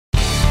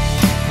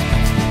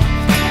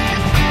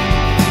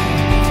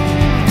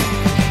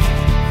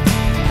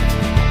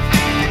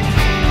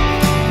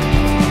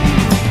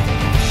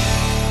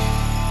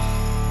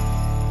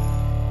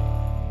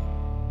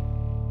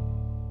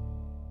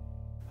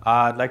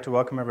I'd like to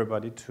welcome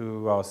everybody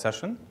to our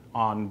session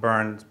on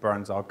burns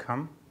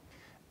outcome,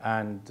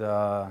 and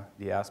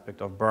the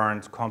aspect of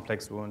burns,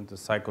 complex wounds, the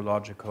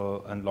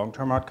psychological and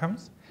long-term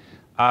outcomes.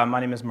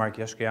 My name is Mark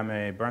Jeschke. I'm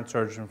a burn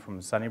surgeon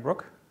from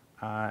Sunnybrook,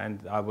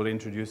 and I will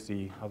introduce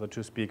the other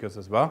two speakers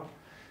as well.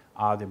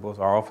 They both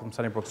are all from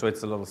Sunnybrook, so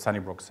it's a little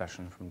Sunnybrook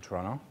session from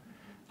Toronto.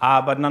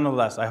 But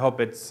nonetheless, I hope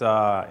it's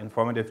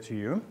informative to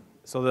you.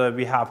 So that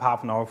we have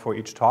half an hour for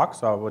each talk,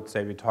 so I would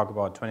say we talk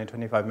about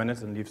 20-25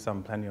 minutes and leave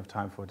plenty of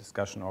time for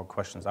discussion or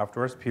questions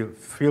afterwards.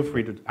 Feel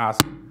free to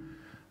ask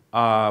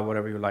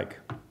whatever you like.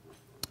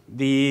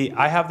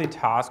 I have the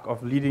task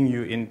of leading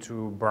you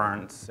into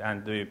burns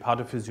and the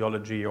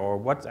pathophysiology, or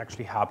what's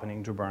actually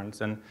happening to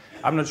burns. And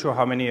I'm not sure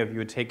how many of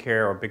you take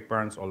care of big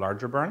burns or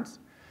larger burns,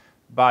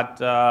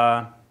 but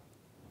I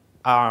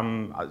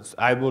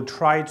will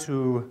try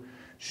to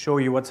show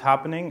you what's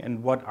happening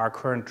and what our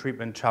current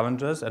treatment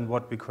challenges and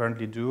what we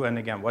currently do, and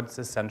again, what's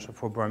essential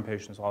for burn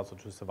patients also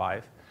to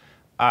survive.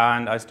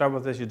 And I start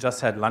with this. You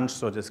just had lunch,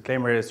 so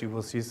disclaimer is you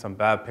will see some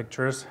bad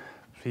pictures.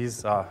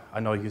 Please, I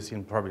know you've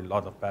seen probably a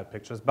lot of bad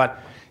pictures, but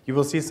you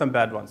will see some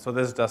bad ones. So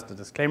this is just a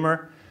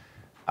disclaimer.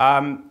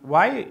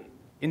 Why,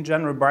 in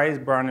general, why is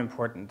burn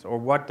important, or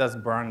what does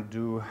burn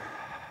do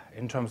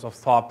in terms of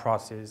thought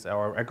process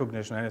or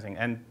recognition, anything?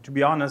 And to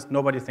be honest,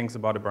 nobody thinks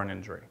about a burn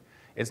injury.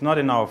 It's not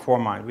in our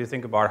foremind. We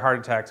think about heart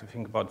attacks, we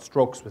think about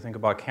strokes, we think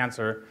about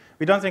cancer.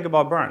 We don't think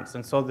about burns.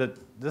 And so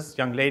this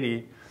young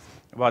lady,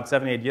 about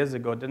 7-8 years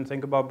ago, didn't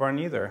think about burn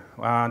either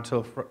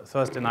until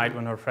Thursday night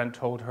when her friend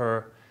told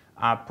her,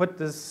 put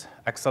this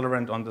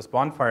accelerant on this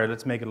bonfire,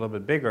 let's make it a little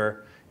bit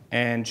bigger.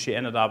 And she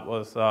ended up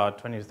with 20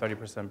 to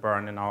 30%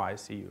 burn in our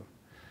ICU.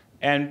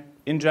 And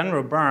in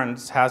general,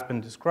 burns has been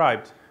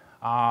described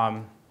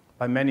by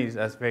many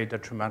as very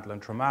detrimental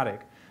and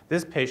traumatic.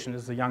 This patient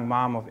is a young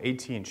mom of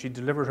 18. She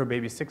delivered her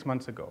baby 6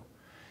 months ago.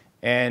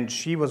 And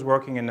she was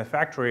working in a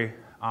factory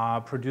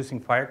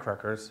producing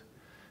firecrackers.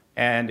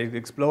 And it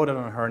exploded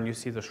on her, and you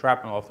see the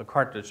shrapnel of the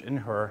cartridge in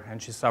her.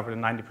 And she suffered a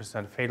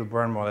 90% fatal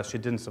burn, more or less. She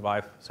didn't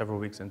survive several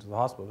weeks into the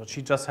hospital. But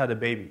she just had a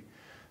baby.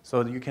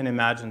 So you can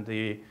imagine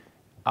the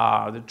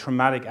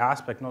traumatic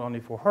aspect, not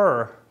only for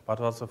her, but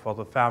also for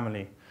the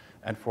family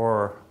and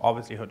for,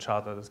 obviously, her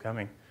child that is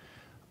coming,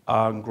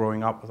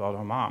 growing up without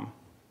her mom.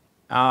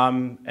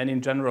 And in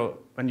general,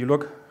 when you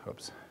look,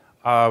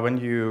 when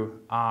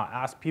you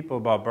ask people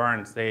about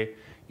burns,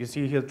 you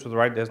see here to the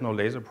right, there's no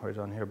laser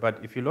pointer on here,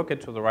 but if you look at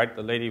to the right,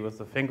 the lady with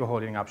the finger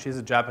holding up, she's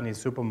a Japanese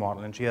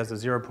supermodel, and she has a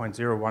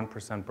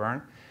 0.01%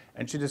 burn,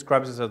 and she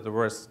describes this as the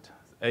worst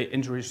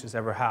injury she's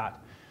ever had.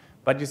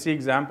 But you see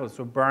examples,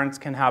 so burns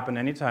can happen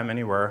anytime,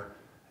 anywhere,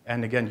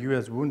 and again, you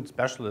as wound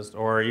specialists,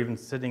 or even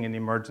sitting in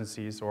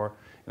emergencies or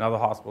in other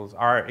hospitals,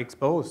 are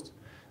exposed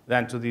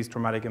then to these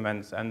traumatic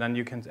events. And then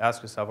you can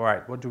ask yourself, all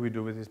right, what do we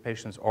do with these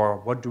patients, or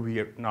what do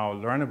we now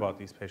learn about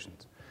these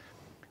patients?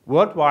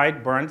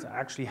 Worldwide, burns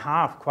actually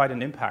have quite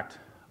an impact.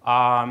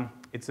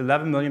 It's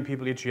 11 million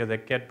people each year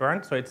that get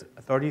burned, so it's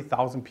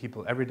 30,000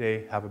 people every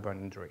day have a burn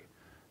injury.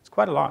 It's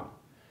quite a lot.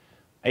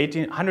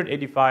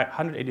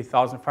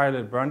 180,000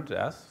 fire-related burn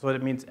deaths, so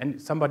that means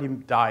somebody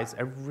dies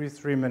every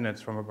 3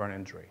 minutes from a burn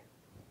injury.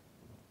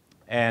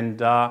 And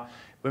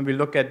when we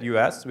look at the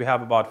US, we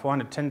have about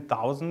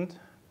 410,000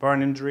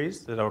 burn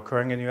injuries that are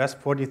occurring in the US,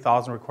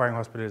 40,000 requiring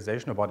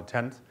hospitalization, about a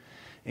tenth.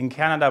 In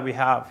Canada, we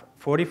have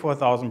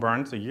 44,000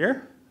 burns a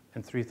year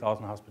and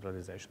 3,000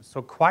 hospitalizations.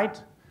 So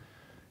quite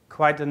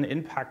an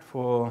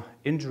impactful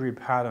injury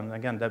pattern,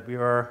 again, that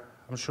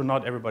I'm sure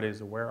not everybody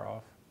is aware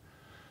of.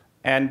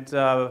 And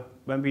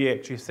when we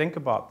actually think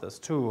about this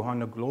too,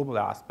 on a global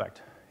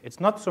aspect, it's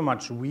not so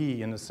much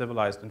we in the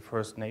civilized and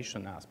First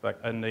Nation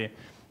aspect, in the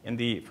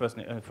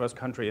first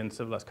country in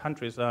civilized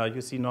countries. You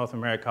see North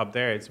America up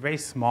there, it's very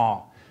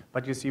small.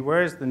 But you see,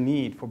 where is the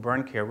need for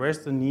burn care? Where's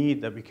the need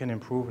that we can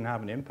improve and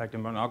have an impact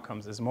in burn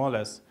outcomes is more or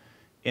less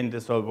in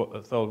this third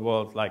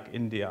world, like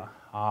India,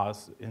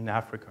 in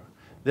Africa.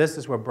 This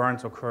is where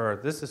burns occur.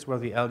 This is where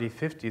the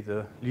LD50,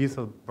 the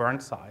lethal burn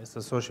size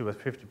associated with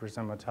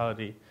 50%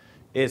 mortality,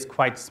 is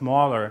quite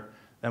smaller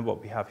than what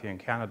we have here in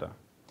Canada.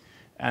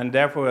 And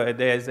therefore,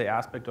 there is the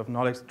aspect of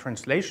knowledge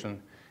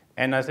translation.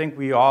 And I think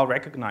we all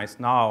recognize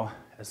now,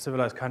 as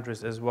civilized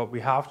countries, is what we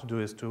have to do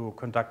is to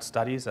conduct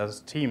studies as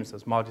teams,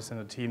 as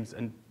multi-center teams,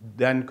 and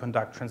then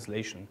conduct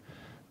translation.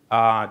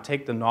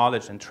 Take the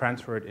knowledge and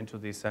transfer it into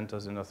these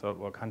centers in a third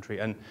world country.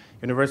 And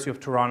University of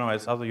Toronto,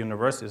 as other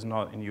universities in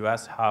the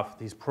US, have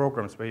these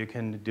programs where you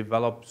can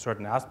develop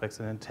certain aspects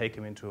and then take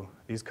them into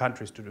these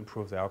countries to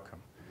improve the outcome.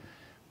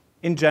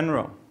 In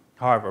general,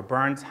 however,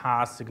 burns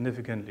has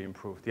significantly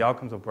improved. The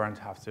outcomes of burns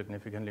have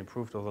significantly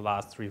improved over the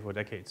last 3-4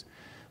 decades.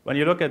 When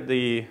you look at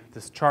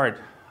this chart,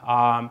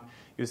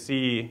 you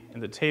see in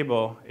the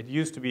table, it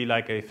used to be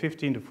like a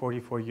 15 to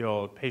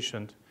 44-year-old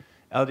patient.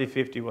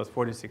 LD50 was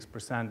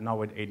 46%,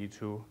 now at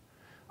 82.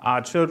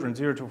 Children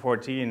 0 to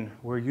 14,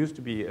 where used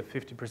to be a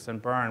 50%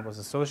 burn, was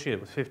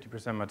associated with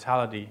 50%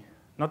 mortality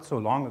not so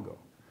long ago,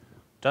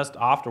 just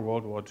after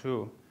World War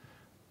II.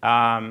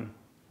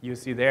 You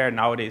see there,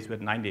 nowadays we're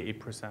at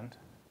 98%.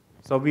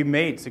 So we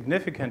made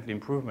significant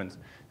improvements.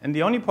 And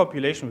the only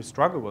population we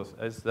struggle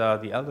with is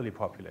the elderly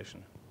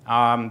population.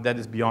 That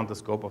is beyond the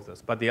scope of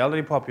this. But the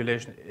elderly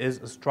population is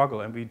a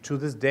struggle, and to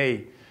this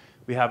day,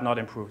 we have not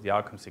improved the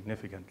outcome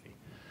significantly.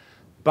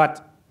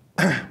 But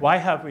why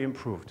have we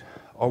improved?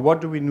 Or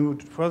what do we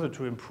need further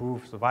to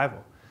improve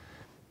survival?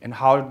 And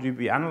how do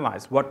we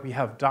analyze what we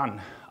have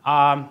done?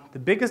 The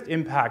biggest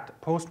impact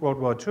post-World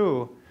War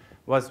II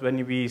was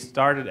when we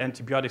started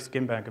antibiotic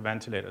skin bank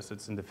ventilators.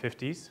 It's in the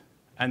 50s.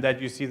 And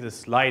that you see the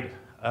slight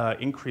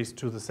increase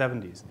to the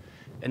 70s.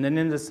 And then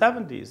in the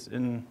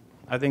 70s,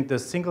 I think the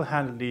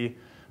single-handedly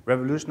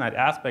revolutionized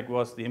aspect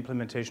was the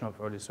implementation of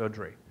early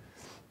surgery.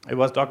 It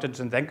was Dr.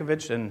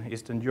 Janzenkovic in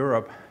Eastern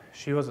Europe.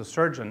 She was a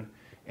surgeon,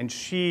 and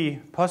she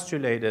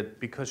postulated,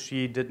 because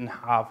she didn't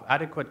have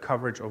adequate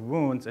coverage of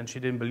wounds, and she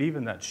didn't believe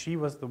in that, she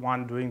was the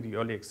one doing the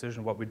early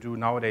excision, what we do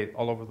nowadays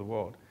all over the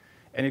world.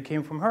 And it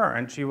came from her,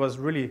 and she was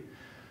really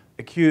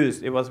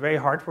accused. It was very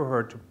hard for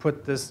her to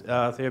put this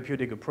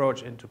therapeutic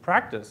approach into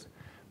practice.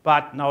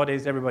 But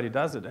nowadays, everybody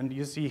does it. And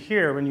you see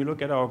here, when you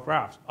look at our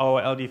graphs,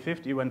 our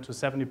LD50 went to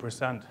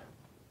 70%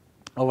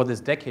 over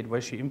this decade,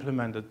 where she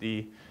implemented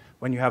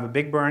when you have a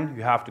big burn,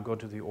 you have to go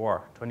to the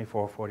OR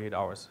 24 or 48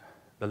 hours,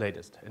 the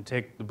latest, and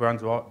take the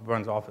burns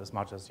off as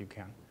much as you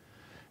can.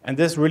 And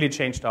this really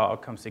changed our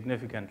outcome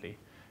significantly.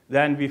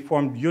 Then we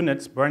formed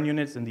units, burn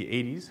units, in the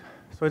 80s.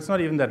 So it's not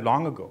even that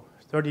long ago,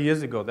 30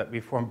 years ago, that we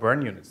formed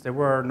burn units. There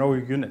were no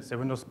units. There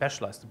were no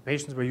specialized. The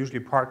patients were usually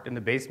parked in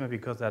the basement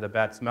because they had a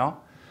bad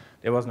smell.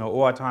 There was no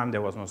OR time.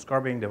 There was no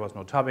scrubbing. There was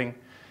no tubbing.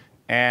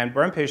 And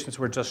burn patients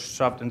were just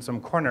shoved in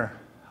some corner.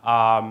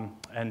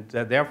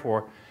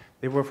 Therefore,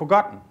 they were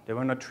forgotten. They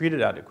were not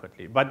treated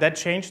adequately. But that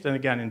changed, and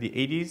again, in the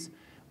 80s,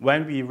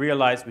 when we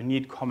realized we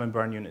need common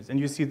burn units. And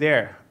you see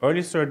there,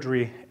 early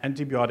surgery,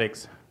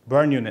 antibiotics,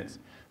 burn units,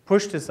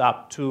 pushed this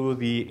up to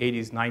the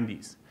 80s,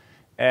 90s.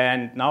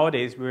 And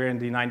nowadays, we're in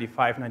the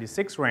 95,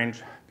 96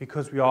 range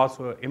because we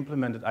also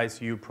implemented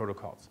ICU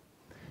protocols.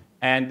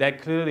 And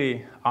that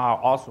clearly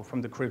also,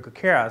 from the critical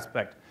care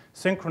aspect,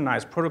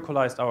 synchronized,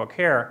 protocolized our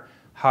care,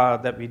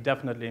 that we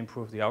definitely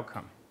improved the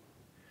outcome.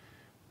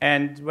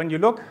 And when you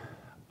look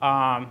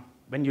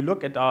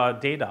at our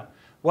data,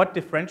 what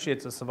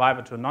differentiates a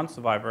survivor to a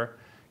non-survivor,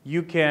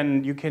 you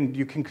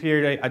can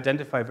clearly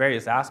identify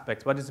various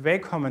aspects. But it's very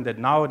common that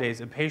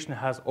nowadays a patient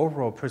has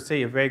overall, per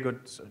se, a very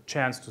good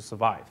chance to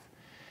survive.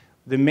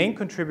 The main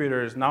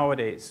contributors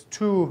nowadays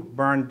to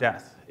burn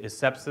death is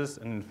sepsis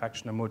and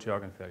infection and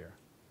multi-organ failure.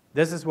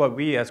 This is what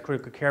we as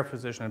critical care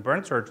physicians and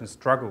burn surgeons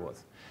struggle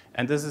with.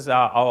 And this is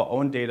our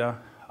own data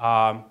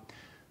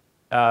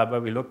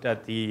where we looked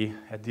at the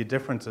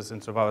differences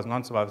in survivors and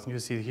non-survivors. And you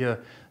see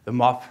here the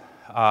MOF,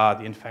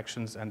 the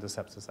infections, and the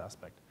sepsis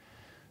aspect.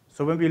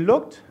 So when we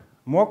looked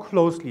more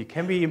closely,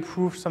 can we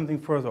improve something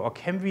further, or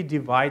can we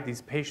divide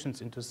these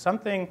patients into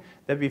something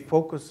that we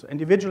focus,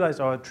 individualize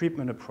our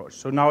treatment approach?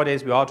 So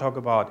nowadays, we all talk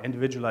about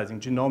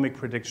individualizing genomic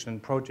prediction,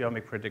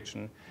 proteomic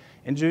prediction,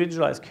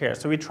 individualized care.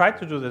 So we tried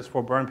to do this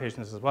for burn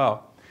patients as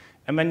well.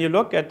 And when you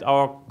look at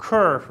our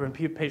curve when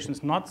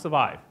patients not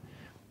survive,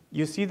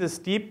 you see the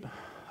steep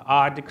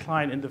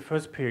decline in the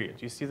first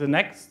period. You see the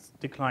next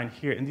decline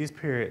here in these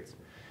periods.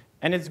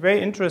 And it's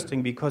very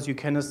interesting because you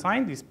can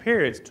assign these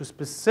periods to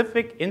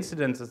specific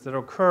incidences that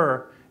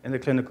occur in the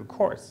clinical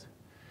course.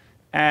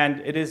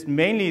 And it is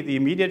mainly the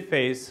immediate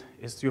phase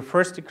is your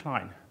first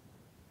decline.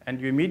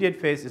 And your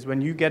immediate phase is when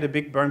you get a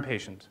big burn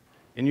patient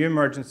in your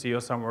emergency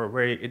or somewhere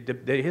where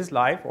his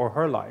life or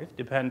her life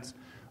depends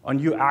on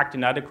you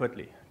acting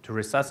adequately to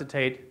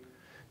resuscitate,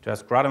 to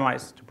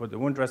sclerotomize, to put the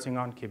wound dressing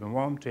on, keep him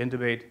warm, to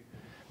intubate,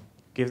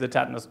 give the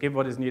tetanus, give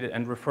what is needed,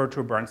 and refer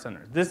to a burn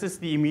center. This is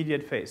the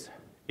immediate phase.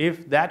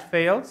 If that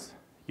fails,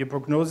 your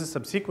prognosis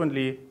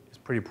subsequently is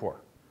pretty poor.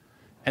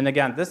 And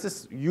again, this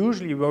is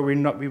usually where we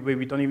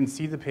don't even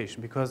see the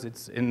patient, because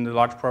it's in the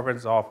large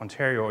province of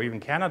Ontario or even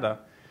Canada,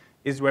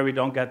 is where we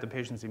don't get the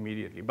patients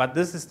immediately. But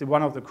this is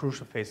one of the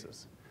crucial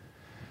phases.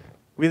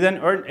 We then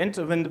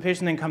when the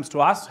patient then comes to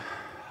us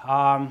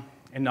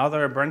in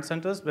other burn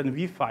centers, when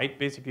we fight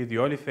basically the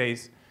early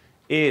phase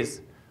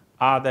is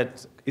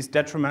that is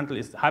detrimental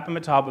is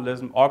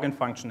hypermetabolism, organ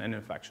function, and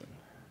infection.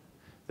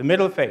 The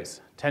middle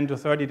phase, 10 to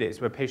 30 days,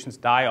 where patients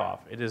die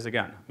off, it is,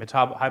 again,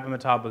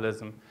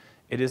 hypermetabolism.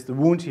 It is the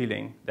wound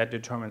healing that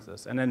determines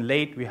this. And then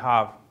late, we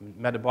have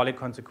metabolic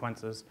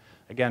consequences,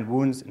 again,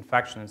 wounds,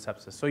 infection, and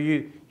sepsis. So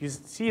you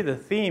see the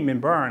theme in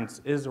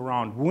burns is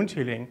around wound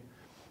healing,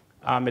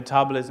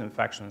 metabolism,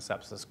 infection, and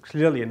sepsis,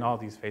 clearly in all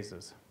these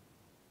phases.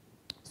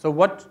 So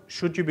what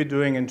should you be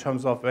doing in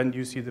terms of when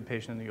you see the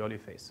patient in the early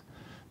phase?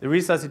 The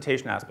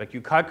resuscitation aspect. You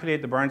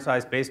calculate the burn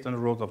size based on the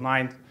rules of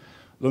 9.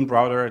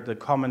 Lund-Browder, the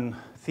common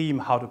theme,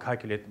 how to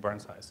calculate the burn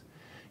size.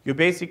 You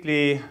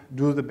basically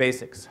do the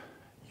basics.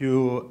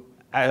 You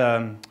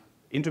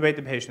intubate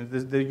the patient.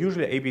 They're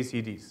usually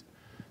ABCDs.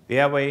 The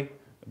airway,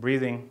 the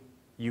breathing.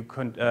 You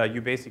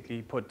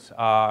basically put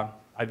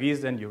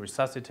IVs in, you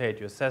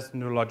resuscitate, you assess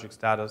neurologic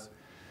status.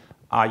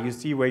 You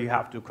see where you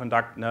have to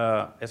conduct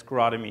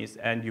sclerotomies,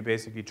 and you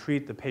basically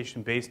treat the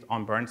patient based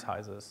on burn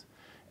sizes.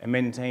 and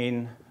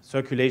maintain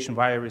circulation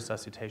via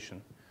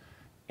resuscitation.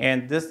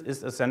 And this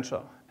is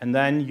essential. And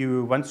then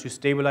once you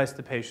stabilize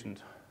the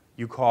patient,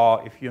 you call,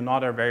 if you're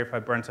not a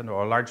verified burn center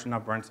or a large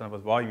enough burn center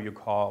with volume, you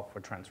call for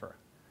transfer.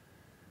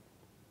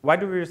 Why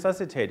do we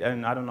resuscitate?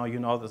 And I don't know, you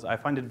know this. I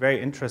find it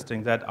very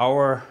interesting that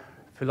our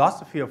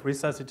philosophy of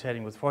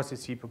resuscitating with 4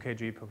 cc per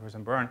kg per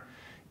person burn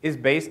is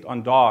based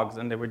on dogs.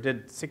 And they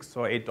did 6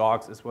 or 8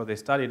 dogs is where they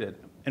studied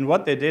it. And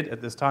what they did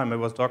at this time, it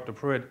was Dr.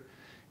 Pruitt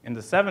in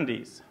the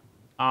 70s.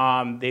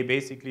 They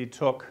basically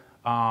took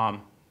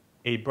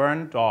a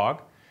burn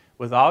dog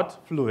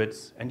without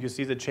fluids, and you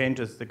see the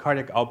changes, the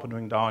cardiac output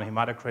went down,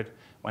 hematocrit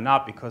went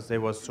up because they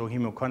were so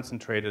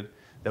hemoconcentrated,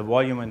 the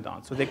volume went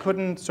down. So they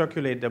couldn't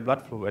circulate their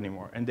blood flow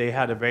anymore, and they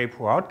had a very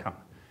poor outcome.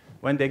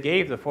 When they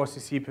gave the 4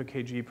 cc per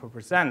kg per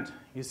percent,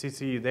 you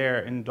see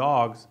there in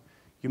dogs,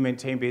 you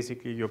maintain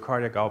basically your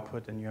cardiac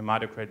output and your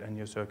hematocrit and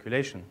your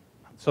circulation.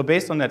 So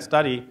based on that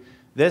study,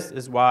 this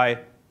is why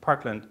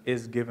Parkland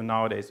is given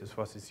nowadays as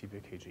 4 cc per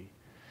kg.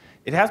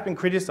 It has been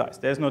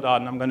criticized, there's no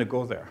doubt, and I'm going to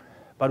go there.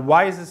 But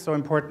why is this so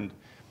important?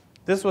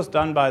 This was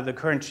done by the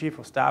current chief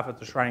of staff at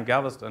the Shrine in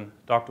Galveston,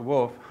 Dr.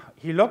 Wolf.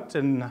 He looked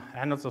in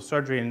annals of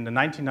surgery in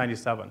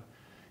 1997.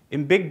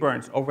 In big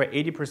burns, over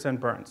 80%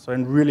 burns, so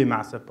in really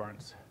massive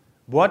burns.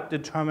 What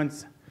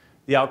determines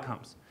the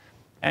outcomes?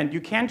 And you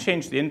can't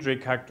change the injury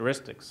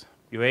characteristics.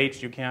 Your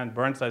age, you can't.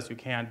 Burn size, you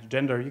can't.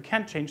 Gender, you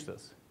can't change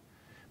this.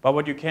 But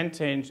what you can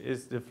change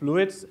is the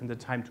fluids and the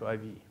time to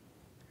IV.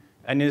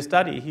 And in the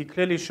study, he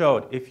clearly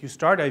showed if you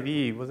start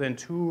IV within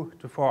 2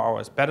 to 4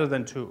 hours, better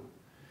than 2,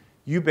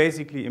 you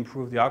basically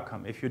improve the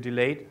outcome. If you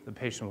delay it, the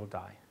patient will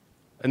die.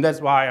 And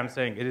that's why I'm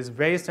saying it is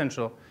very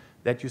essential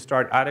that you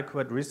start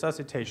adequate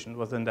resuscitation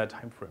within that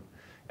time frame.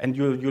 And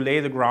you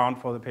lay the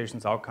ground for the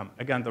patient's outcome.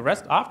 Again, the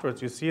rest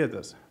afterwards, you see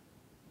this.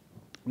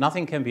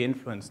 Nothing can be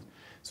influenced.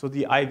 So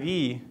the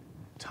IV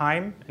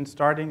time and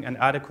starting and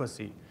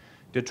adequacy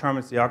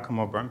determines the outcome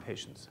of burn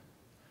patients.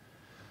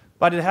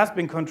 But it has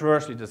been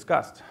controversially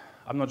discussed.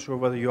 I'm not sure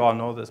whether you all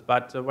know this,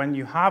 but when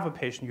you have a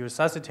patient, you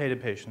resuscitate a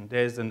patient,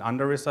 there's an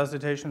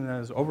under-resuscitation and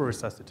there's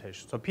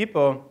over-resuscitation. So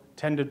people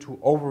tended to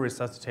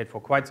over-resuscitate for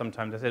quite some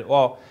time. They said,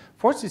 well,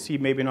 4 cc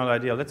maybe not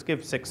ideal. Let's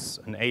give 6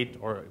 and 8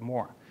 or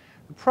more.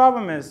 The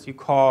problem is you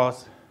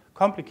cause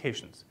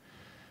complications.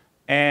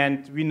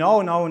 And we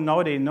know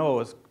nowadays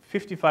knows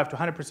 55 to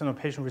 100% of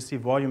patients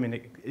receive volume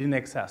in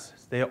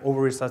excess. They are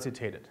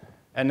over-resuscitated.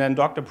 And then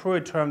Dr.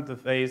 Pruitt termed the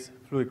phase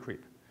fluid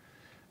creep.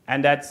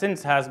 And that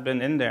since has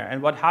been in there.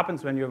 And what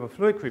happens when you have a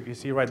fluid creep, you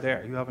see right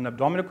there. You have an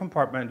abdominal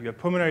compartment, you have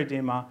pulmonary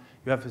edema,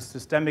 you have a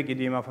systemic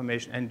edema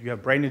formation, and you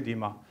have brain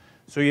edema.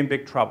 So you're in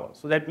big trouble.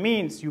 So that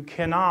means you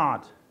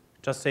cannot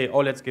just say, oh,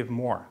 let's give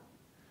more.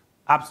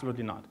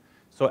 Absolutely not.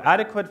 So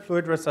adequate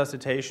fluid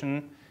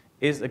resuscitation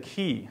is a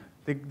key.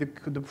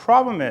 The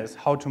problem is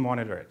how to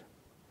monitor it.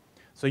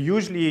 So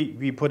usually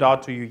we put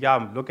out to you,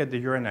 yeah, look at the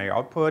urinary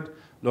output,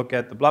 look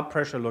at the blood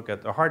pressure, look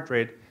at the heart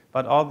rate.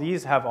 But all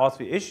these have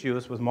also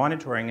issues with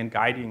monitoring and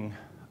guiding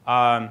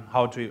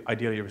how to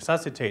ideally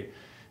resuscitate.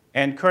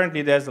 And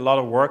currently there's a lot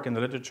of work in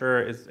the literature.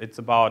 It's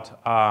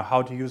about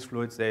how to use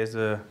fluids. There's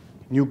a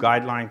new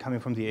guideline coming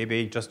from the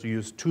ABA just to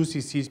use 2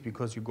 cc's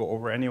because you go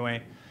over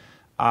anyway.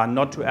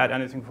 Not to add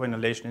anything for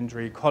inhalation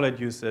injury, colloid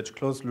usage,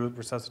 closed loop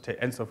resuscitate,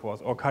 and so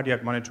forth, or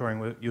cardiac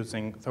monitoring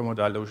using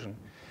thermodilution.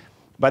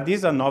 But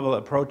these are novel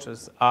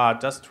approaches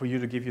just for you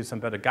to give you some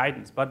better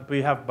guidance. But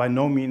we have by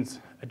no means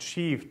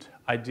achieved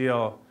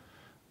the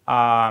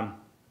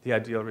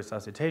ideal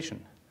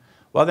resuscitation.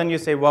 Well, then you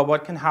say, well,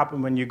 what can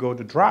happen when you go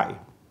to dry?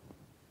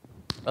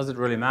 Does it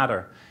really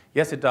matter?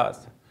 Yes, it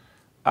does.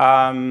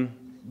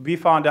 We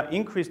found an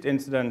increased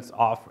incidence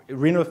of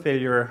renal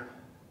failure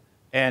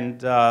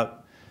and a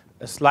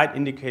slight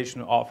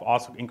indication of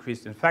also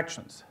increased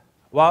infections.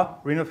 Well,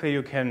 renal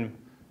failure can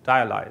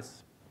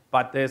dialyze,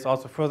 but there's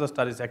also further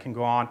studies that can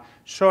go on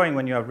showing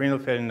when you have renal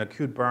failure and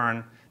acute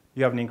burn,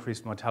 you have an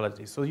increased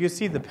mortality. So you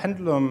see the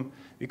pendulum,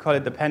 we call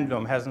it the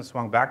pendulum, hasn't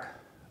swung back.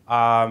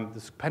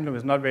 This pendulum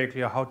is not very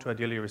clear how to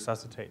ideally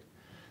resuscitate.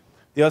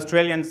 The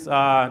Australians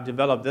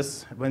developed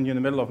this when you're in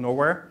the middle of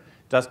nowhere.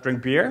 Just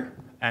drink beer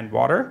and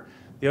water.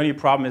 The only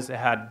problem is it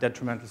had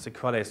detrimental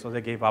sequelae, so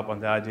they gave up on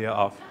the idea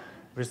of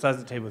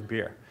resuscitate with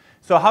beer.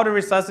 So how to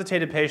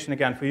resuscitate a patient,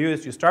 again, for you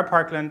is you start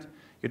Parkland,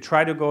 you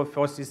try to go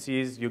 4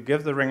 cc's, you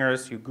give the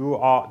ringers, you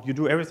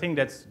do everything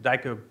that's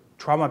like a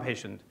trauma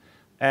patient.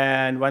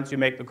 And once you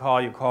make the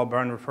call, you call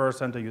burn referral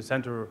center, you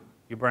send to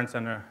your burn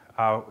center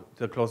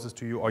the closest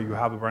to you, or you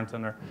have a burn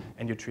center,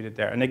 and you treat it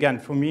there. And again,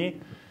 for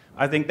me,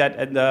 I think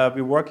that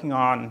we're working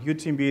on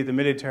UTMB, the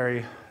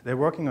military, they're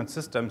working on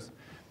systems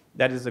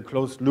that is a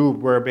closed loop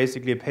where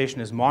basically a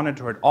patient is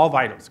monitored, all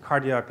vitals,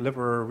 cardiac,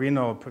 liver,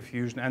 renal,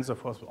 perfusion, and so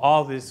forth,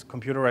 all these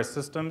computerized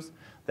systems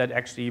that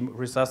actually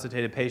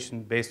resuscitate a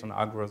patient based on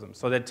algorithms.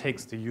 So that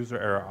takes the user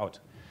error out.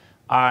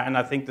 And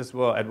I think this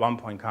will at one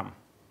point come.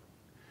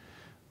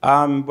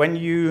 When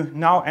you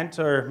now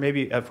enter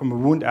maybe from a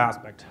wound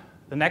aspect,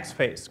 the next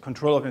phase,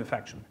 control of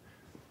infection.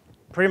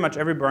 Pretty much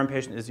every burn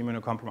patient is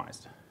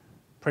immunocompromised.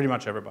 Pretty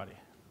much everybody.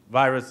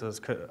 viruses,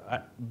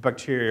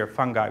 bacteria,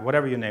 fungi,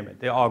 whatever you name it,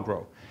 they all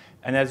grow.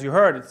 And as you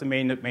heard, it's the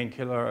main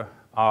killer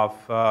of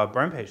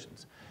burn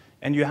patients.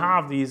 And you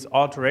have these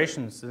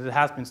alterations. There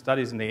has been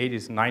studies in the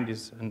 80s and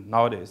 90s and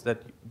nowadays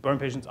that burn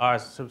patients are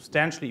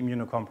substantially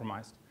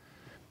immunocompromised.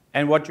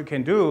 And what you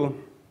can do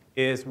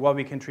is, well,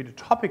 we can treat it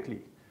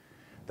topically.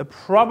 The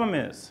problem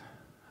is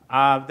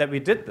that we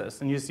did this,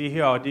 and you see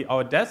here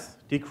our deaths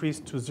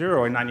decreased to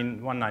 0 in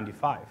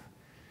 1995.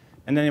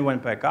 And then it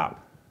went back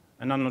up.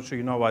 And I'm not sure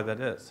you know why that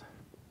is.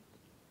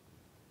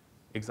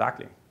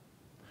 Exactly.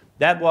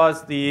 That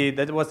was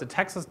the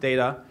Texas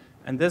data.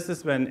 And this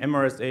is when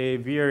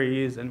MRSA,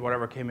 VREs, and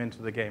whatever came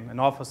into the game.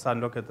 And all of a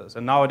sudden, look at this.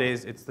 And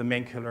nowadays, it's the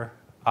main killer.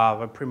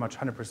 Where pretty much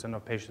 100%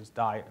 of patients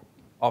die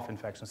of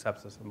infection,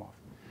 sepsis, and MOF.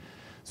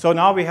 So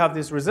now we have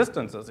these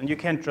resistances. And you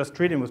can't just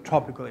treat them with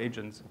topical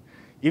agents.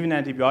 Even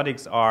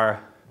antibiotics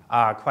are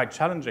quite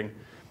challenging.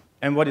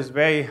 And what is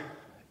very,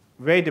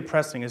 very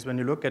depressing is when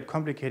you look at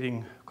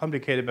complicated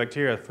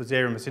bacteria,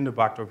 Fusarium,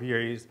 Acinetobacter,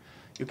 VREs,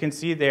 you can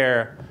see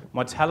their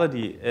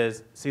mortality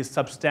is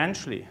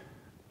substantially.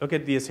 Look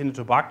at the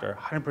Acinetobacter,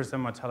 100%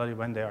 mortality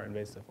when they are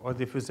invasive, or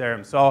the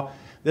Fusarium. So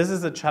this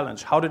is a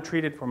challenge, how to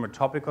treat it from a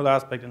topical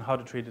aspect and how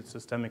to treat it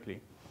systemically.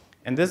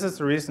 And this is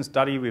the recent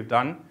study we've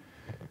done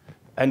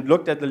and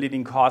looked at the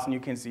leading cause. And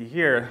you can see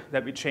here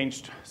that we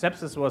changed.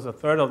 Sepsis was a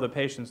third of the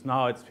patients.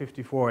 Now it's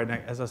 54. And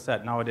as I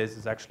said, nowadays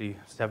it's actually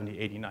 70,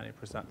 80,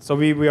 90%. So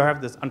we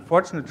have this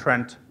unfortunate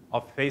trend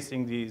of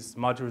facing these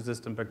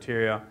multi-resistant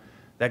bacteria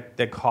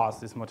that cause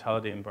this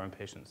mortality in burn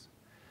patients.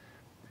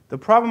 The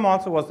problem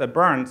also was that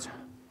burns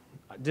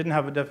didn't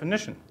have a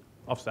definition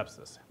of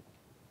sepsis.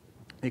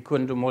 We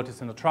couldn't do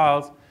multi-center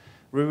trials.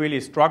 We really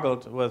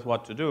struggled with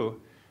what to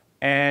do.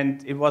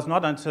 And it was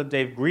not until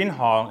Dave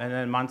Greenhall and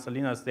then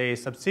Mansalinas, they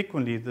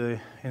subsequently,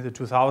 in the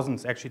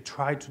 2000s, actually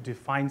tried to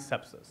define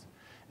sepsis.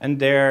 And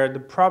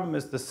the problem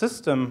is the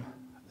system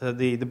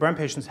the burn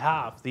patients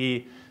have,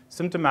 the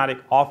symptomatic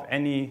of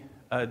any,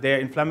 they're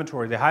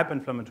inflammatory, they're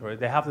hyperinflammatory,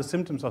 they have the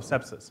symptoms of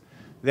sepsis.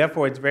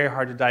 Therefore, it's very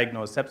hard to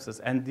diagnose sepsis.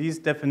 And these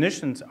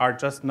definitions are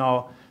just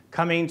now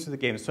coming into the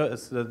game. So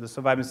the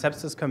Surviving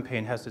Sepsis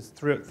campaign has its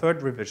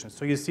third revision.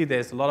 So you see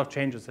there's a lot of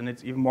changes, and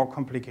it's even more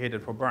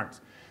complicated for burns.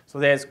 So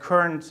there's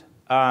current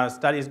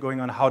studies going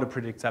on how to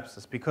predict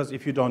sepsis, because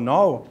if you don't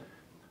know,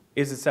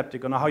 is it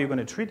septic or not, how are you going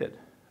to treat it?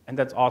 And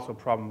that's also a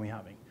problem we're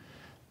having.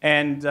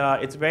 And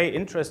it's very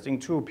interesting,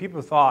 too.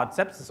 People thought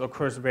sepsis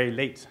occurs very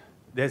late.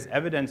 There's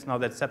evidence now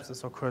that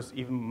sepsis occurs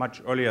even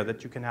much earlier,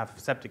 that you can have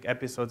septic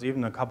episodes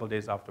even a couple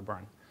days after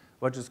burn,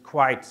 which is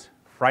quite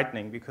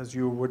frightening because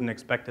you wouldn't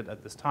expect it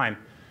at this time.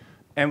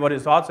 And what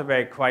is also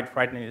quite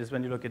frightening is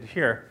when you look at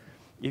here,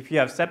 if you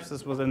have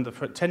sepsis within the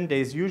 10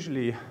 days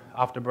usually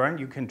after burn,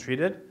 you can treat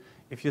it.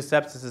 If your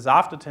sepsis is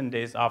after 10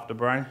 days after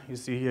burn, you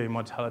see here your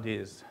mortality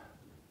is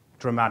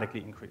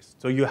dramatically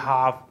increased. So you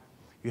have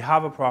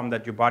a problem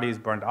that your body is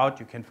burned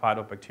out, you can't fight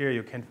off bacteria,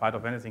 you can't fight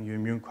off anything, you're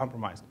immune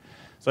compromised.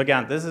 So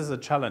again, this is a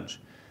challenge.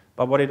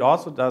 But what it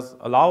also does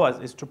allow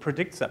us is to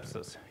predict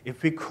sepsis.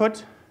 If we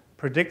could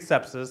predict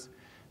sepsis,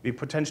 we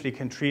potentially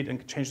can treat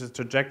and change the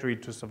trajectory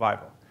to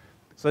survival.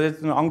 So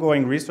it's an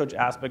ongoing research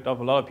aspect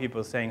of a lot of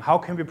people saying, how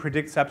can we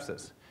predict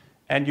sepsis?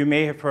 And you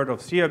may have heard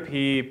of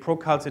CRP,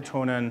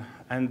 procalcitonin,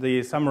 and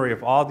the summary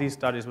of all these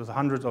studies with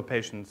hundreds of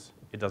patients,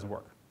 it doesn't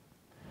work.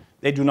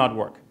 They do not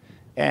work.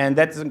 And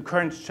that's the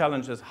current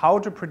challenge is how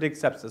to predict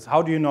sepsis.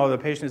 How do you know the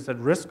patient is at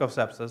risk of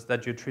sepsis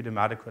that you treat him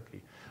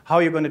adequately? How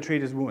are you going to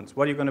treat his wounds?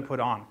 What are you going to put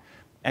on?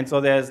 And so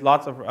there's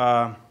lots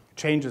of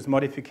changes,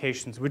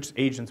 modifications, which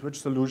agents, which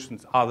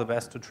solutions are the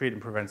best to treat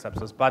and prevent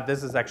sepsis. But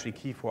this is actually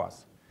key for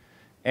us.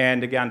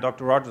 And again,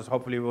 Dr. Rogers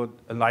hopefully will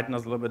enlighten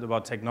us a little bit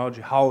about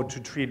technology, how to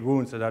treat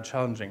wounds that are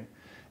challenging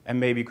and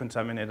maybe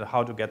contaminated,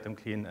 how to get them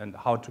clean, and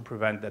how to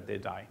prevent that they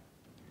die.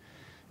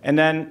 And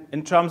then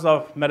in terms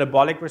of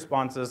metabolic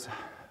responses,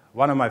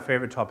 one of my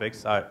favorite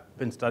topics. I've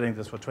been studying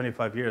this for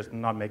 25 years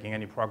and not making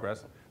any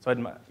progress. So,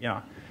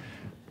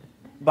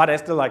 but I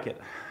still like it.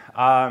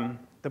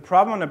 The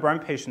problem on a burn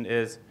patient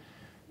is,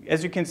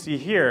 as you can see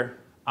here,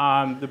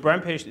 the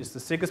burn patient is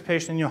the sickest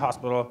patient in your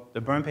hospital.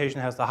 The burn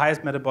patient has the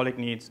highest metabolic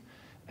needs.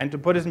 And to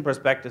put this in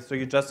perspective, so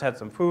you just had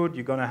some food,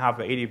 you're going to have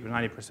an 80 to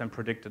 90%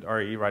 predicted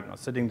RE right now,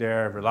 sitting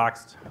there,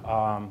 relaxed.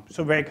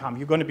 So very calm.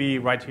 You're going to be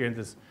right here in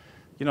this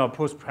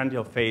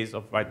postprandial phase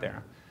of right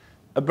there.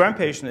 A burn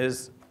patient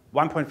is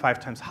 1.5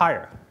 times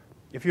higher.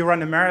 If you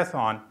run a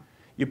marathon,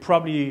 you're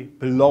probably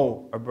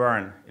below a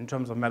burn in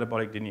terms of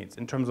metabolic needs,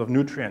 in terms of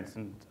nutrients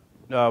and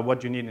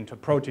what you need into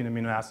protein,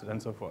 amino acid,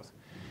 and so forth.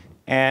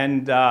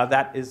 And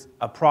that is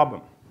a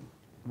problem.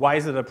 Why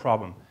is it a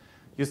problem?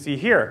 You see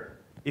here,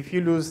 if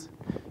you lose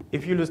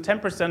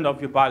 10% of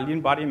your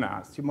lean body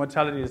mass, your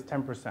mortality is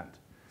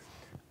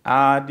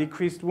 10%.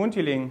 Decreased wound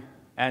healing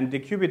and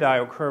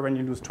decubiti occur when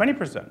you lose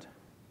 20%.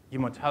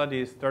 Your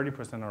mortality is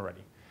 30%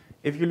 already.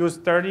 If you lose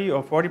 30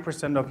 or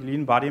 40% of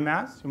lean body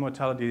mass, your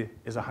mortality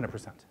is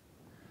 100%.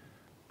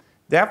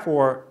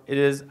 Therefore, it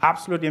is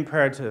absolutely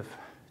imperative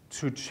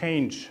to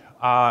change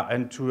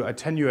and to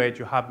attenuate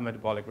your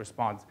hypermetabolic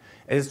response.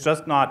 It's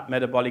just not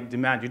metabolic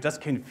demand. You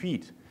just can't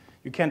feed.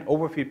 You can't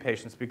overfeed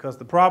patients because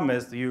the problem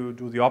is you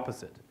do the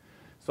opposite.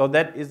 So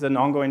that is an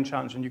ongoing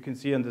challenge, and you can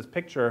see in this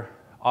picture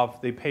of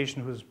the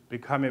patient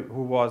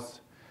who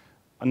was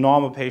a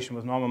normal patient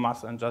with normal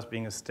muscle and just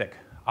being a stick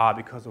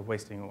because of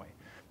wasting away.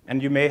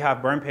 And you may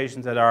have burn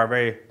patients that are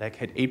like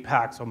had 8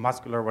 packs or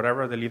muscular or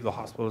whatever. They leave the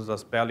hospital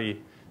just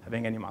barely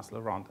having any muscle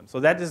around them. So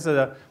that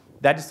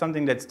is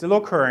something that's still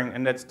occurring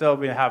and that still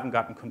we haven't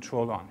gotten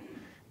control on.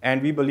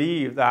 And we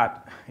believe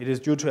that it is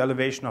due to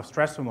elevation of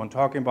stress hormone.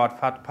 Talking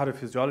about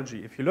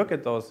pathophysiology, if you look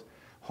at those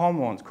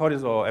hormones,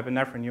 cortisol,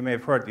 epinephrine, you may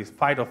have heard these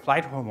fight or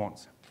flight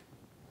hormones.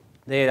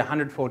 They are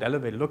 100-fold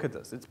elevated. Look at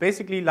this. It's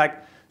basically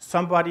like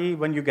somebody,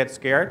 when you get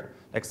scared,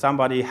 like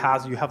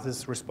you have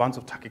this response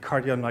of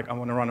tachycardia and like, I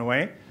want to run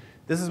away.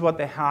 This is what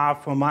they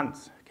have for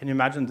months. Can you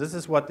imagine? This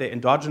is what they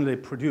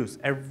endogenously produce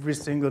every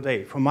single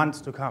day for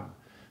months to come.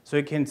 So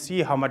you can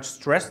see how much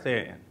stress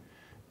they're in.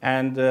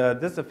 And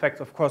this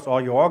affects, of course,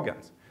 all your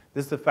organs.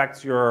 This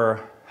affects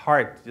your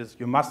heart,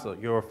 your muscle,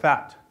 your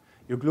fat,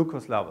 your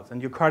glucose levels.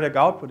 And your cardiac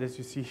output, as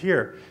you see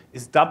here,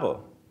 is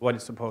double what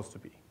it's supposed to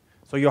be.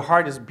 So your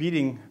heart is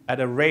beating at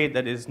a rate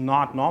that is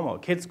not normal.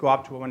 Kids go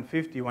up to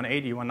 150,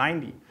 180,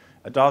 190.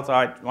 Adults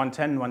are at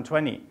 110,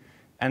 120.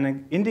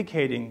 And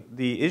indicating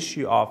the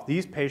issue of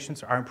these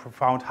patients are in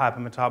profound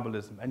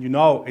hypermetabolism. And you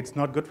know it's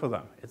not good for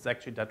them. It's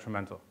actually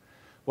detrimental.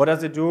 What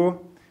does it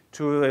do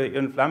to the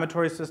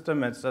inflammatory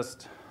system? It's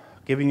just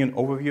giving you an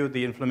overview.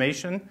 The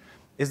inflammation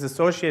is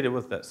associated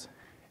with this.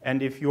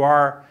 And if you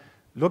are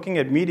looking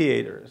at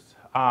mediators,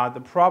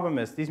 the problem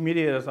is these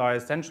mediators are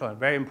essential and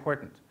very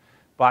important.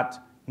 But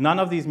none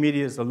of these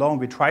mediators alone,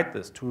 we tried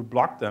this to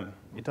block them.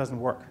 It doesn't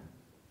work.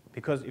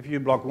 Because if you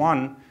block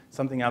one,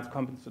 something else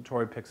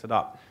compensatory picks it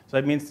up. So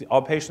that means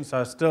our patients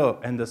are still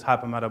in this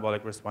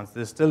hypermetabolic response.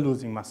 They're still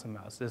losing muscle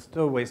mass. They're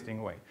still wasting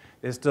away.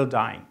 They're still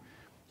dying.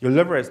 Your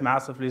liver is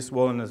massively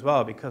swollen as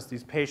well because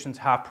these patients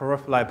have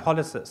peripheral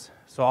lipolysis.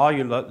 So all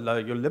your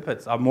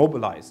lipids are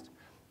mobilized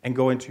and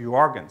go into your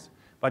organs.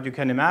 But you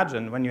can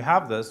imagine when you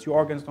have this, your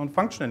organs don't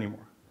function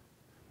anymore.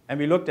 And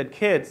we looked at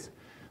kids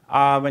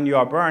when you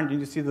are burned,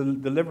 and you see the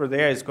liver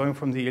there is going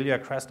from the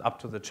iliac crest up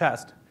to the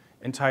chest,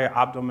 entire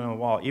abdominal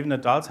wall. Even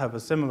adults have a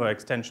similar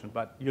extension,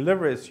 but your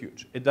liver is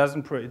huge. It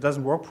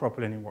doesn't work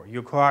properly anymore.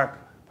 Your cardiac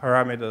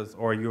parameters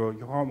or your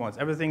hormones,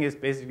 everything is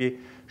basically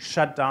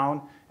shut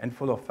down and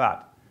full of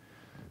fat.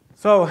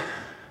 So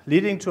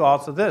leading to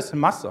also this,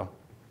 muscle.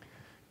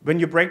 When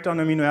you break down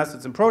amino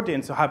acids and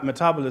proteins, so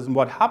hypermetabolism,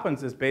 what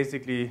happens is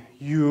basically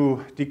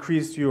you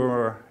decrease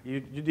your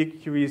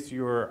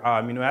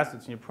amino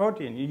acids in your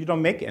protein. You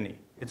don't make any.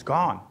 It's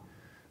gone.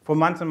 For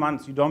months and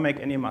months, you don't make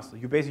any muscle.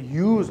 You basically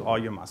use all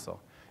your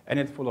muscle, and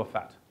it's full of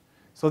fat.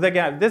 So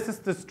again, this is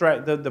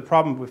the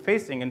problem we're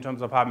facing in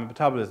terms of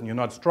hypermetabolism. You're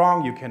not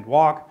strong, you can't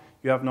walk,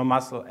 you have no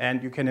muscle,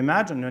 and you can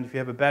imagine if you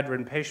have a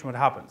bedridden patient, what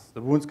happens?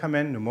 The wounds come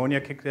in, pneumonia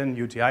kicks in,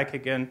 UTI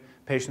kick in,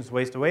 patients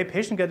waste away,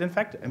 patient get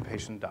infected, and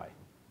patient die.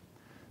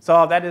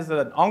 So that is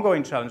an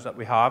ongoing challenge that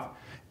we have,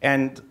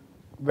 and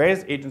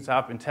various agents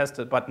have been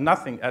tested, but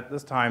nothing at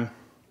this time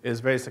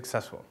is very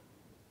successful.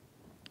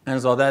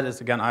 And so that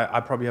is, again, I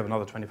probably have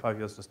another 25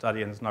 years to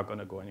study, and it's not going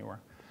to go anywhere.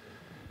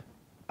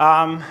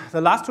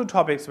 The last two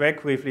topics, very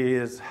briefly,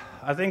 is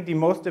I think the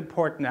most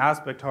important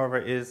aspect, however,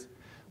 is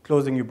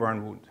closing your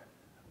burn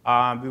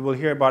wound. We will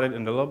hear about it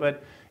in a little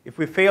bit. If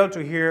we fail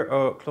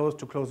to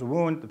close a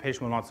wound, the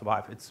patient will not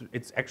survive.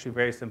 It's actually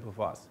very simple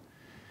for us.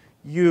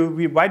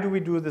 Why do we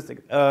do this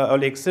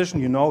early excision?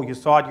 You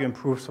saw it, you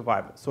improve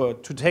survival. So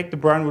to take the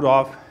burn wound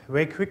off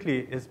very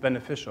quickly is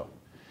beneficial.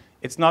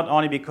 It's not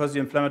only because the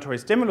inflammatory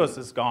stimulus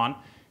is gone,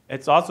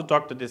 it's also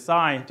Dr.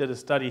 Desai did a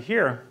study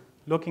here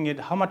looking at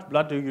how much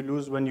blood do you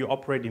lose when you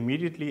operate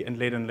immediately and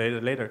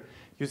later.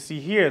 You see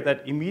here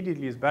that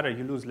immediately is better.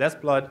 You lose less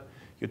blood,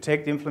 you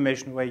take the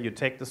inflammation away, you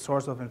take the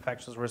source of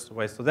infectious risk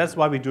away. So that's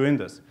why we're doing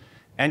this.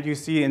 And you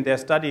see in their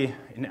study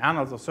in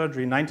Annals of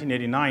Surgery in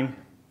 1989,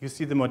 you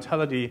see the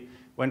mortality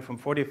went from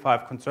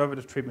 45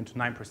 conservative treatment to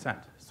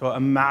 9%. So a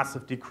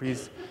massive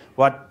decrease,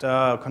 what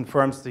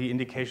confirms the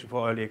indication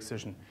for early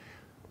excision.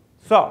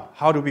 So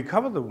how do we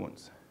cover the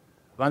wounds?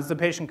 Once the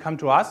patient comes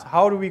to us,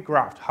 how do we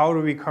graft? How do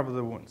we cover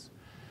the wounds?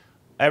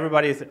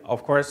 Everybody is,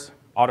 of course,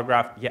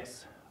 autograft,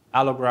 yes.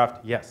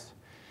 Allograft, yes.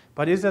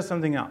 But is there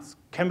something else?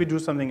 Can we do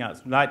something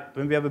else? Like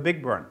when we have a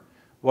big burn,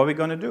 what are we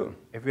going to do?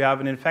 If we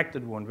have an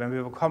infected wound, when we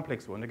have a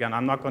complex wound, again,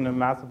 I'm not going to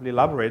massively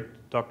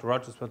elaborate. Dr.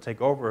 Rogers will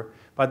take over.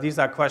 But these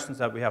are questions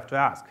that we have to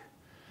ask.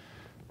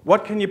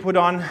 What can you put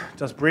on,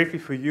 just briefly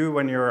for you,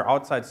 when you're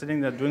outside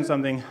sitting there doing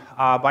something?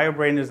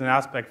 BioBrain is an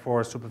aspect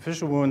for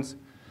superficial wounds,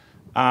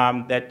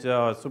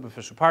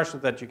 superficial partial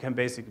that you can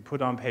basically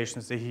put on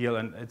patients to heal,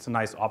 and it's a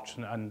nice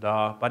option.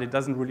 But it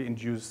doesn't really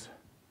induce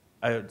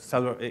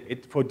cellular.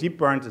 For deep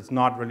burns, it's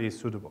not really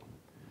suitable.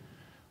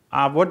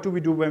 What do we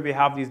do when we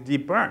have these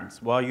deep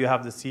burns? Well, you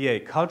have the CA,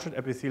 cultured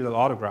epithelial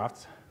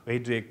autografts, where you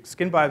do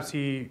skin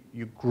biopsy,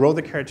 you grow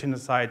the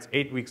keratinocytes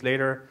 8 weeks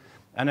later.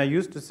 And I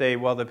used to say,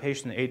 well, the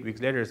patient 8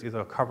 weeks later is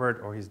either covered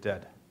or he's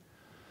dead.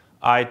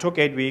 It took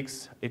 8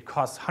 weeks. It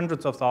cost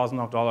hundreds of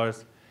thousands of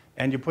dollars.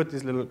 And you put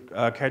these little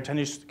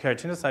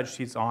keratinocyte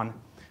sheets on.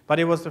 But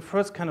it was the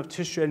first kind of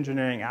tissue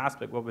engineering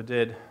aspect what we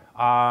did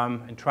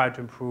and tried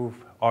to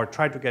improve or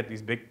tried to get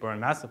these big burn,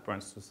 massive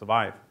burns to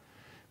survive.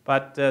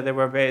 But there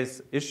were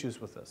various issues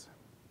with this.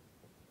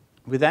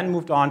 We then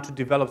moved on to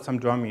develop some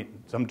dermal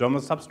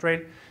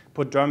substrate,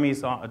 put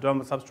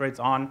dermal substrates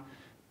on,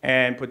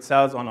 and put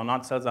cells on or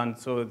not cells on.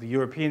 So the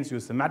Europeans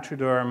used the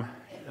Metriderm.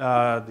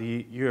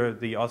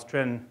 The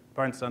Austrian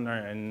burn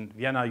center in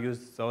Vienna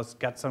used those,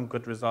 get some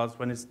good results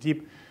when it's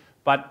deep.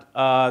 But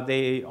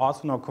they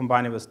also now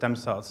combine it with stem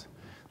cells.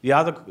 The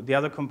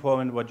other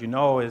component, what you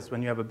know, is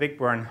when you have a big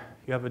burn,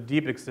 you have a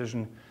deep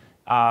excision.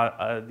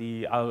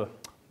 The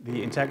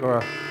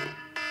integral.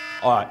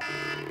 All right.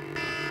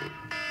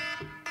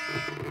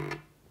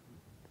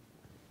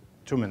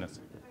 2 minutes.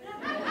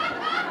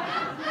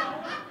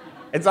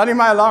 It's only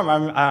my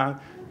alarm.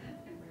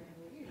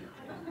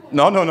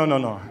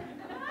 No.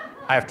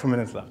 I have 2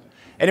 minutes left.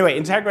 Anyway,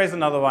 Integra is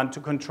another one to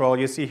control.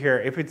 You see here,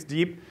 if it's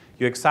deep,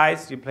 you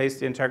excise, you place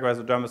the Integra as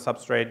a dermal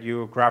substrate,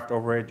 you graft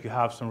over it, you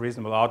have some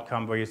reasonable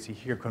outcome where you see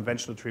here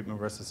conventional treatment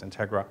versus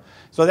Integra.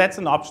 So that's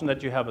an option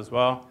that you have as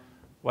well.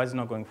 Why is it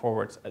not going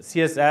forward?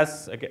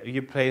 CSS, again,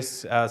 you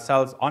place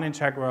cells on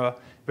Integra,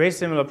 very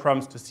similar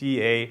problems to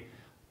CEA.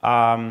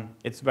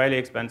 It's very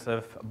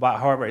expensive, but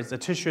however, it's a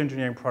tissue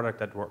engineering product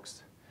that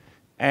works.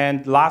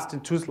 And last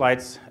in 2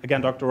 slides,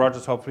 again, Dr.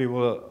 Rogers hopefully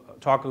will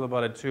talk a little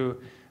about it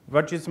too.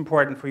 What is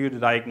important for you to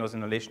diagnose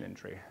inhalation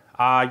injury?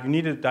 You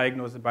need to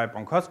diagnose it by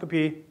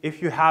bronchoscopy.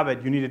 If you have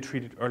it, you need to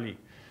treat it early.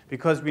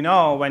 Because we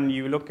know when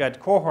you look at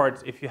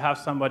cohorts, if you have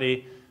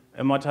somebody,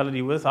 a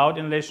mortality without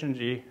inhalation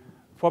injury,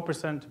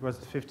 4%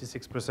 versus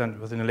 56%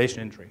 with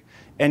inhalation injury.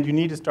 And you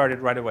need to start it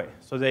right away.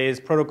 So there is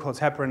protocols,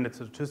 heparin,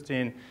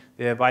 acetylcysteine,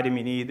 there are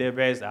vitamin E, there are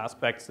various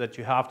aspects that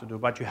you have to do,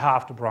 but you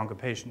have to bronch a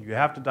patient. You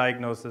have to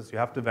diagnose this, you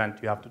have to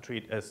vent, you have to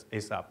treat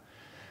ASAP.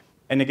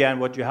 And again,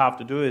 what you have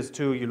to do is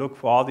you look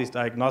for all these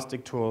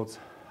diagnostic tools,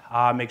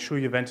 make sure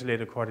you ventilate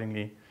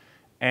accordingly.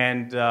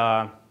 And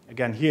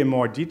again, here in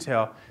more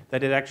detail,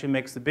 that it actually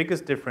makes the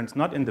biggest difference,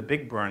 not in the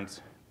big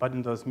burns, but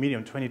in those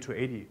medium, 20 to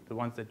 80, the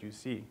ones that you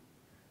see.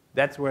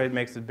 That's where it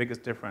makes the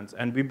biggest difference.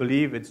 And we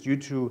believe it's due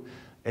to,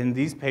 in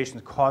these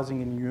patients,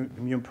 causing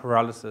immune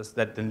paralysis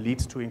that then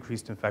leads to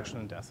increased infection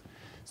and death.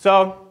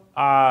 So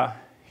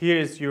here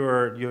is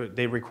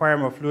they require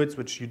more fluids,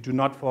 which you do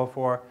not fall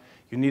for.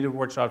 You need to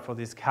watch out for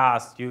these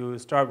casts. You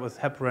start with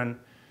heparin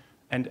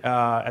and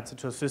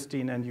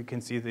acetylcysteine, and you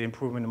can see the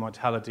improvement in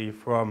mortality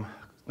from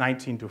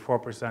 19 to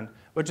 4%,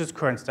 which is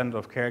current standard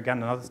of care.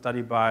 Again, another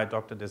study by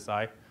Dr.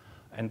 Desai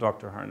and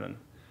Dr. Herndon.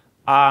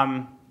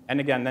 And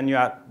again, then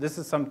this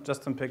is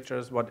just some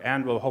pictures. What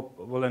Anne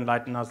will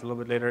enlighten us a little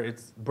bit later.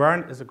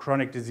 Burn is a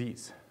chronic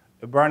disease.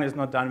 A burn is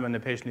not done when the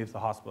patient leaves the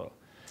hospital.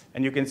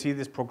 And you can see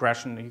this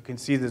progression. You can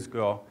see this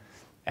girl.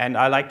 And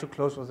I like to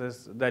close with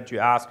this, that you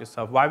ask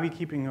yourself, why are we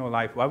keeping her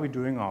alive? Why are we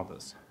doing all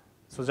this?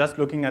 So just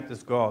looking at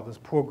this girl, this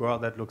poor girl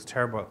that looks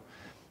terrible.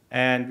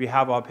 And we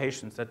have our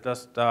patients that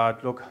just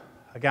look,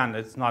 again,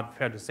 it's not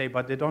fair to say,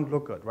 but they don't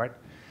look good, right?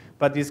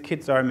 But these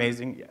kids are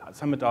amazing.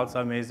 Some adults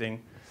are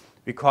amazing.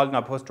 We call it now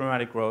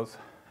post-traumatic growth.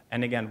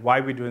 And again, why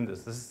are we doing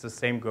this? This is the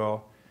same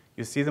girl.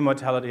 You see the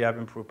mortality have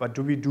improved, but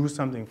do we do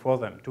something for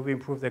them? Do we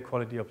improve their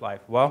quality of life?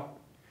 Well,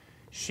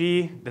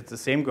 that's the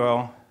same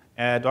girl.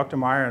 Dr.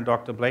 Meyer and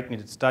Dr. Blakeney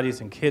did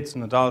studies in kids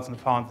and adults and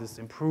found this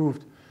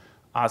improved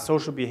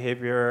social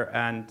behavior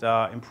and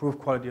improved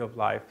quality of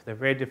life. They're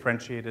very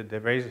differentiated. They're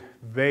very,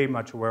 very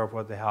much aware of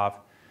what they have.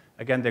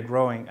 Again, they're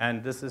growing.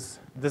 And this is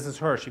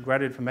her. She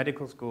graduated from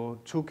medical school,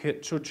 2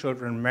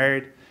 children,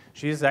 married.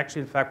 She is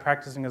actually, in fact,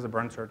 practicing as a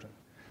burn surgeon.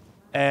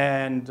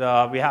 And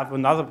we have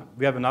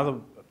another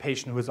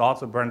patient who is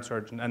also a burn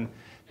surgeon. And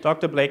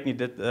Dr. Blakeney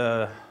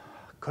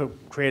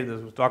created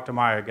this with Dr.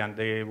 Meyer again.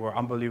 They were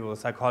unbelievable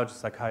psychologists,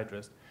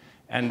 psychiatrists.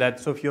 And that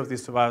so few of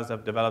these survivors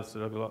have developed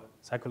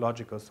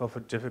psychological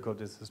social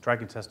difficulties is a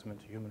striking testament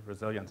to human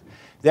resilience.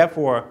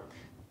 Therefore,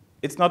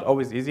 it's not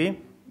always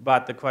easy,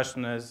 but the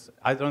question is,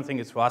 I don't think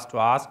it's for us to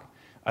ask.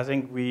 I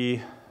think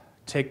we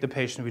take the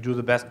patient, we do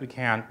the best we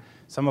can.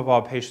 Some of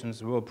our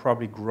patients will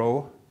probably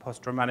grow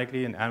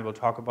post-traumatically, and Anne will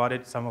talk about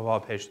it. Some of our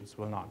patients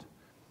will not.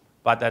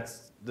 But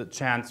that's the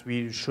chance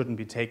we shouldn't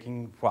be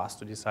taking for us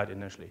to decide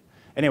initially.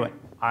 Anyway,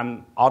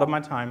 I'm out of my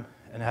time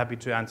and happy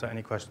to answer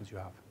any questions you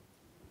have.